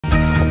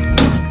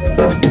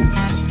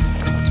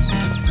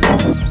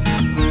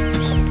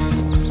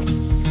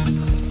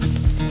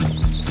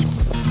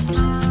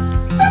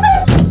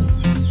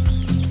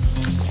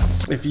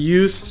if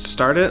you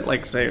start it,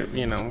 like say,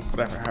 you know,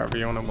 whatever, however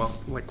you want to, well,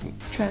 like. I'm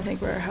trying to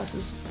think where our house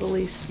is the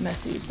least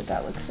messy, but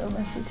that looks so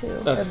messy too.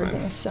 That's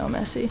Everything fine. is so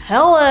messy.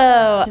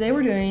 Hello! Today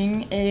we're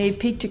doing a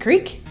Peak to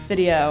Creek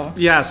video.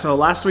 Yeah, so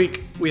last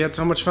week we had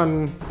so much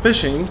fun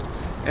fishing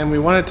and we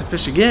wanted to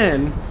fish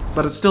again,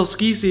 but it's still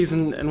ski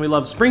season and we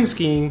love spring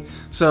skiing,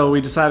 so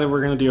we decided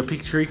we're gonna do a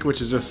Peak to Creek, which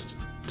is just,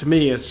 to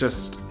me, it's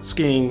just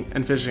skiing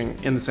and fishing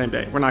in the same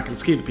day. We're not gonna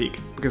ski the peak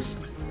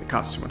because it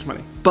costs too much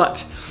money.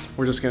 But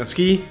we're just gonna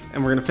ski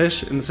and we're gonna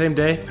fish in the same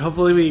day.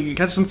 Hopefully we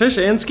catch some fish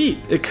and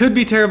ski. It could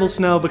be terrible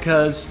snow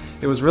because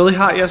it was really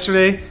hot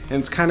yesterday and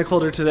it's kind of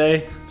colder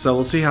today, so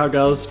we'll see how it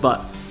goes,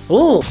 but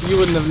oh, you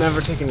wouldn't have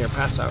never taken your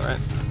pass out, right?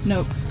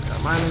 Nope.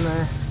 Got mine in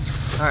there.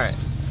 All right,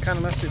 kind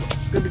of messy, but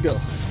good to go.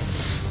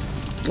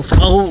 Let's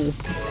go.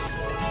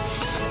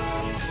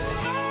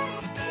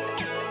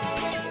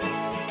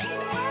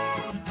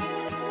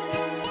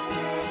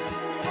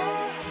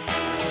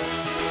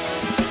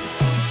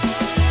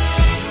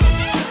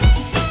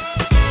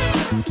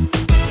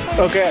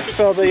 Okay,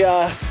 so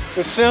the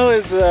snow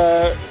is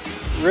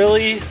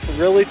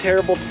really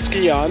terrible to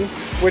ski on,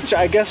 which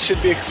I guess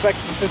should be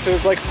expected since it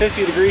was like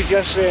 50 degrees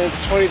yesterday and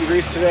it's 20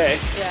 degrees today.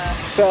 Yeah.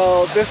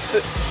 So this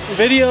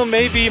video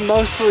may be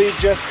mostly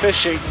just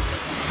fishing,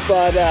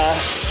 but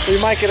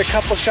we might get a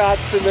couple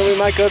shots and then we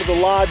might go to the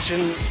lodge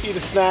and eat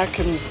a snack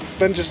and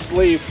then just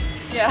leave.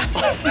 Yeah.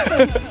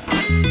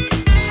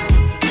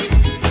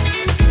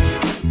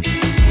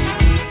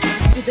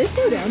 Did they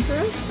slow down for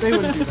us? They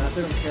wouldn't do that,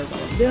 they don't care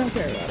about us. They don't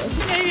care about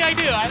us. Maybe I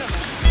do, I don't know.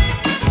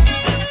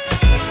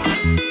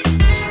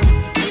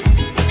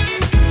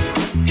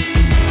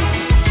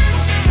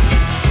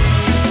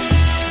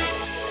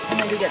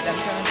 Maybe get them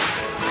going.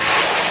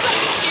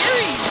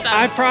 Scary.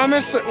 I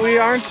promise we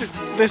aren't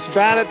this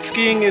bad at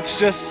skiing, it's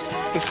just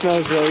the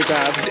snow's really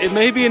bad. It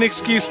may be an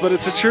excuse, but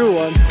it's a true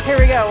one. Here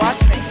we go, watch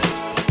me.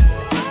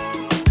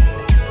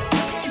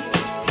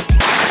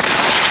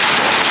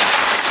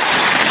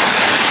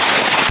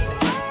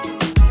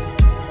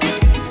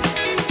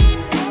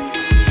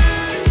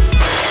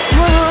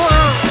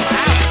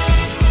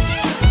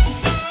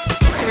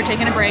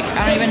 Taking a break.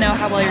 I don't even know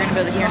how well you're gonna be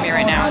able to hear me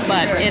right now,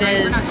 but it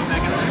is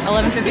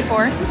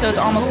 11:54, so it's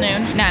almost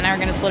noon. Nat and I are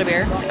gonna split a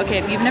beer. Okay,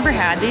 if you've never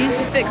had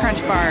these, Fit Crunch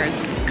bars,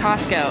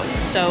 Costco,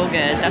 so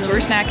good. That's what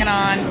we're snacking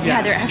on.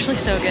 Yeah, they're actually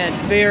so good.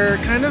 They're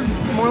kind of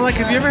more like,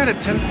 have you ever had a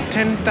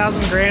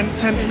 10,000 grand?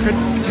 10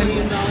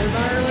 $10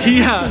 bar?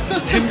 Yeah,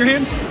 10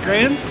 grand?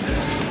 Grand?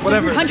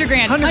 Whatever. 100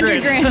 grand.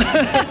 100 grand.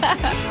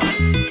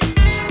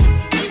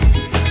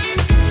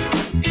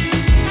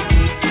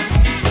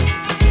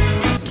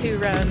 Two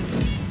runs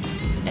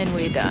and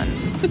we done.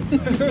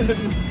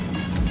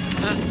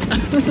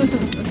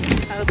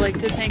 I would like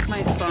to thank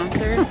my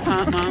sponsor,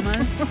 Hot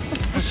Mamas.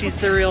 She's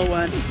the real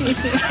one.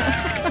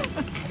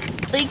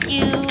 Thank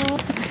you. Oh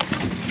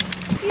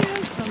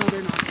no,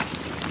 they're not.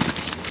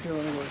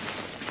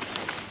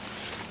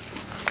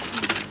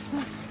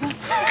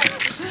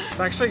 It's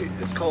actually,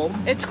 it's cold.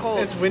 It's cold.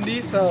 It's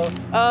windy, so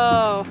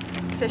Oh,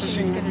 fishing is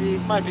fishing gonna be...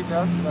 might be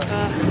tough, but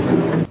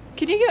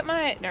Can you get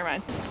my... Never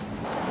mind.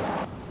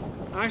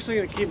 I'm actually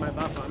gonna keep my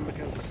buff on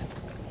because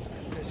it's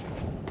fishing.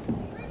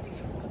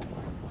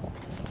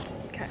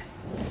 Okay.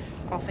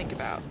 I'll think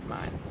about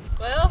mine.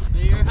 Well,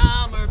 may your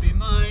hammer be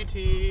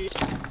mighty.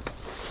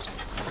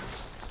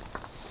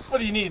 What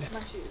do you need?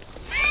 My shoes.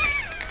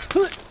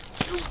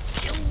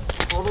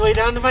 All the way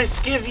down to my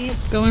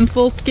skivvies. Going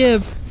full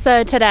skiv.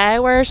 So today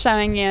we're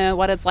showing you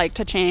what it's like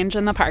to change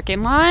in the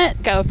parking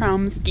lot. Go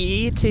from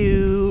ski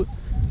to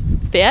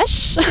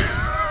fish.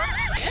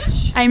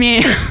 Fish? I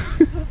mean,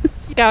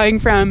 going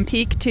from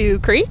peak to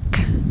creek.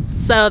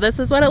 So this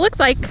is what it looks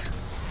like.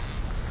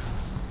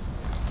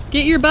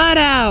 Get your butt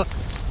out.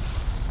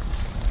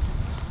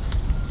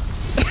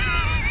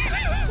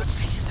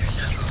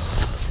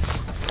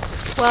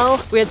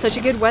 Well, we had such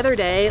a good weather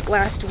day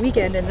last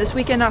weekend, and this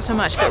weekend not so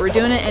much, but we're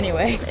doing it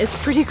anyway. It's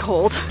pretty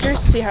cold.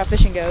 Curious to see how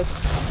fishing goes.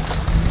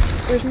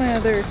 Where's my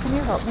other... Can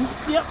you help me?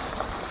 Yep.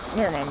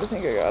 Never mind, I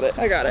think I got it.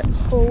 I got it.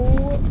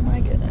 Oh my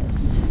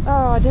goodness.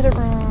 Oh, I did it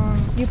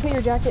wrong. You put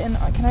your jacket in...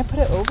 Can I put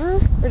it over?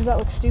 Or does that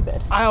look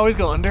stupid? I always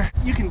go under.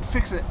 You can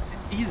fix it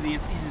easy.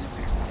 It's easy to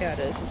fix that. Yeah, it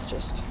is. It's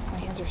just... My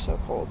hands are so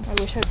cold. I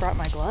wish I'd brought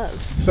my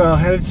gloves. So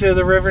headed to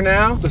the river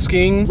now. The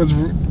skiing was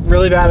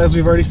really bad, as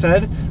we've already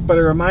said, but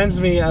it reminds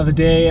me of a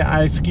day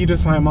I skied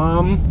with my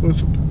mom. It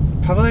was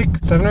probably like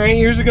 7 or 8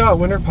 years ago at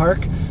Winter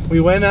Park. We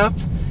went up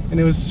and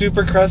it was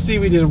super crusty.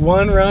 We did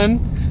one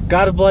run,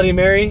 got a Bloody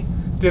Mary,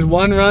 did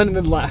one run and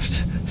then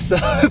left. So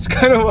that's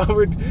kind of what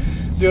we're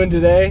doing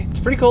today. It's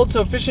pretty cold,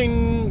 so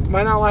fishing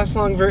might not last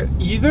long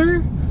either,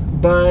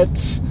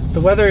 but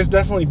the weather is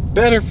definitely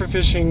better for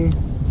fishing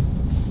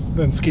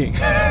than skiing.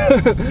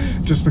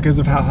 Just because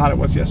of how hot it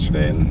was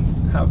yesterday and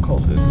how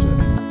cold it is today.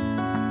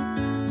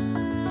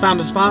 Found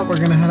a spot, we're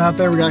gonna head out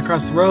there. We gotta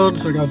cross the road,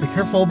 so we gotta be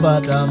careful,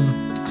 but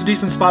it's a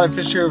decent spot. I've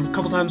fished here a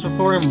couple times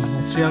before and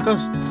we'll see how it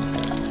goes.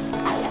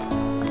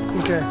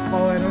 Okay,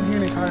 well, I don't hear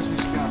any cars, we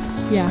should go.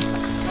 Yeah.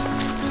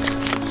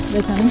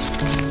 They coming?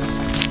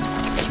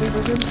 Okay,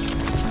 we're good.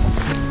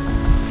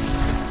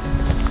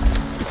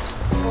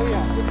 Oh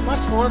yeah, it's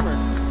much warmer.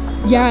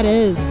 Yeah, it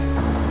is.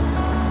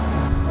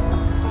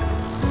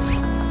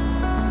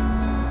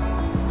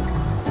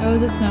 Oh,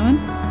 is it snowing?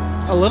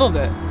 A little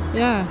bit.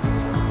 Yeah.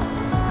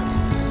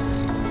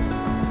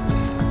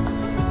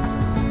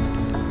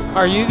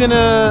 Are you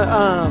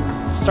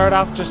gonna start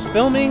off just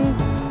filming,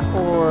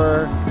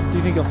 or do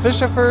you think you'll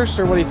fish at first,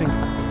 or what do you think?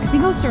 I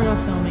think I'll start off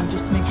filming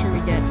just to make sure we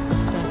get the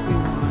stuff we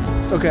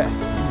want. Okay.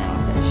 And then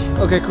I'll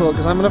fish. Okay, cool,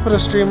 because I'm gonna put a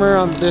streamer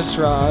on this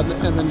rod,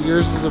 and then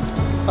yours is a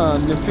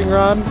nymphing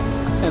rod,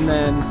 and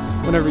then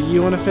whenever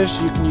you want to fish,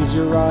 you can use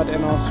your rod,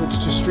 and I'll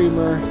switch to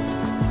streamer.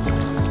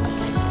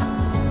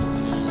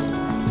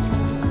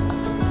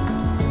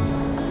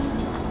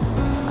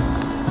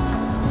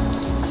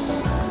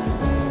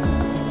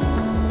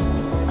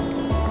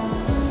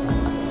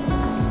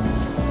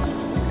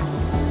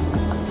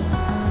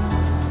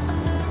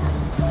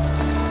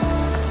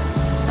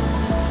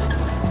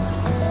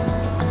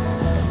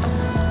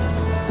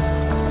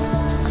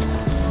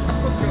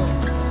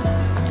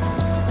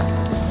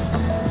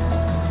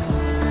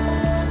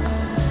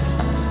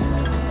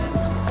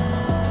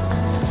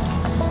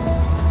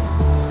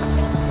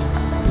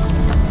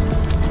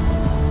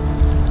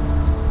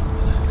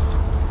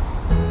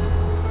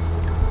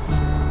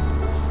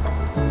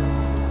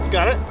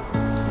 Got it?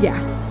 Yeah.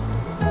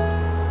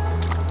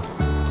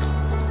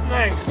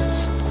 Nice.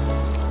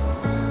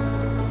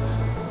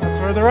 That's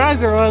where the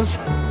riser was.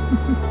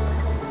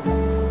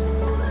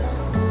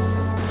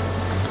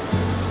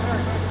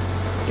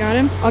 Got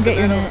him? I'll get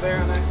your Over net. there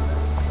on accident.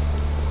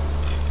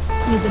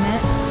 Need the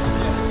net?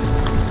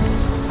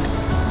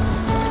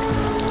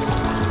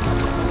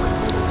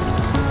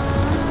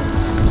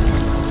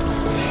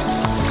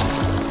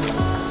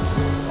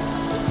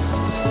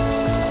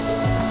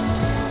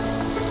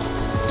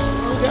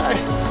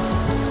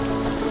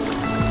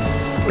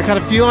 We caught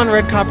a few on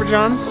red copper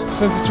johns.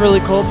 Since it's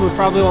really cold, we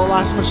probably won't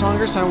last much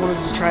longer, so I wanted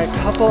to try a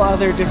couple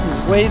other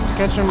different ways to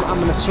catch them.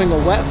 I'm gonna swing a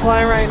wet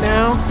fly right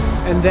now,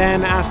 and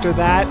then after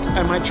that,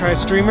 I might try a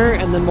streamer,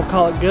 and then we'll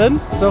call it good.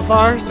 So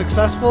far,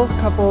 successful.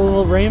 Couple of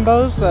little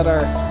rainbows that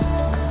are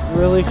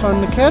really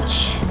fun to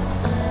catch,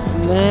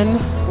 and then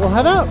we'll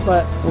head out,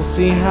 but we'll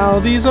see how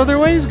these other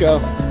ways go.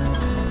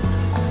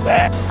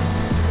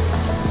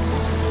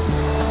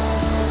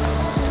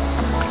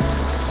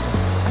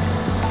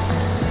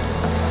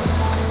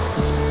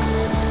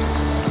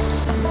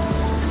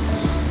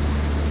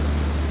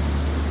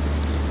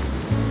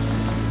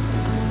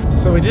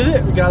 So we did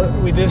it.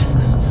 We did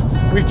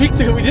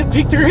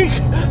Peak to Creek.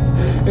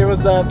 It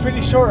was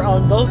pretty short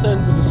on both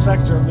ends of the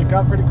spectrum. It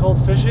got pretty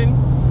cold fishing,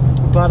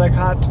 but I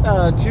caught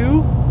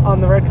 2 on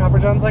the red copper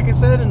johns, like I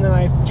said, and then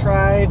I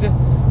tried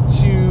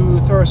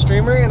to throw a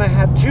streamer, and I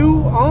had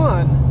 2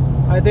 on.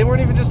 They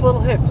weren't even just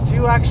little hits,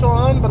 2 actual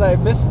on, but I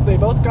missed. They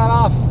both got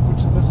off,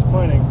 which is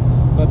disappointing,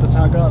 but that's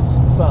how it goes.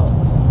 So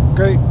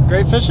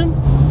great fishing.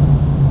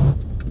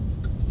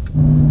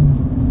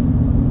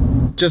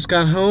 Just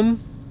got home.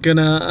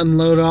 Gonna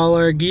unload all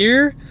our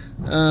gear.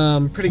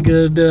 Pretty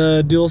good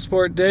dual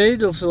sport day.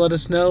 Just let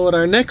us know what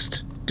our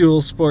next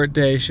dual sport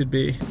day should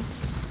be.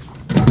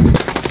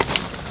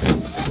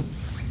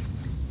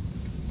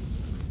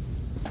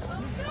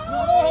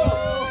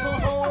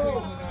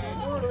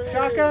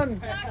 Shotgun!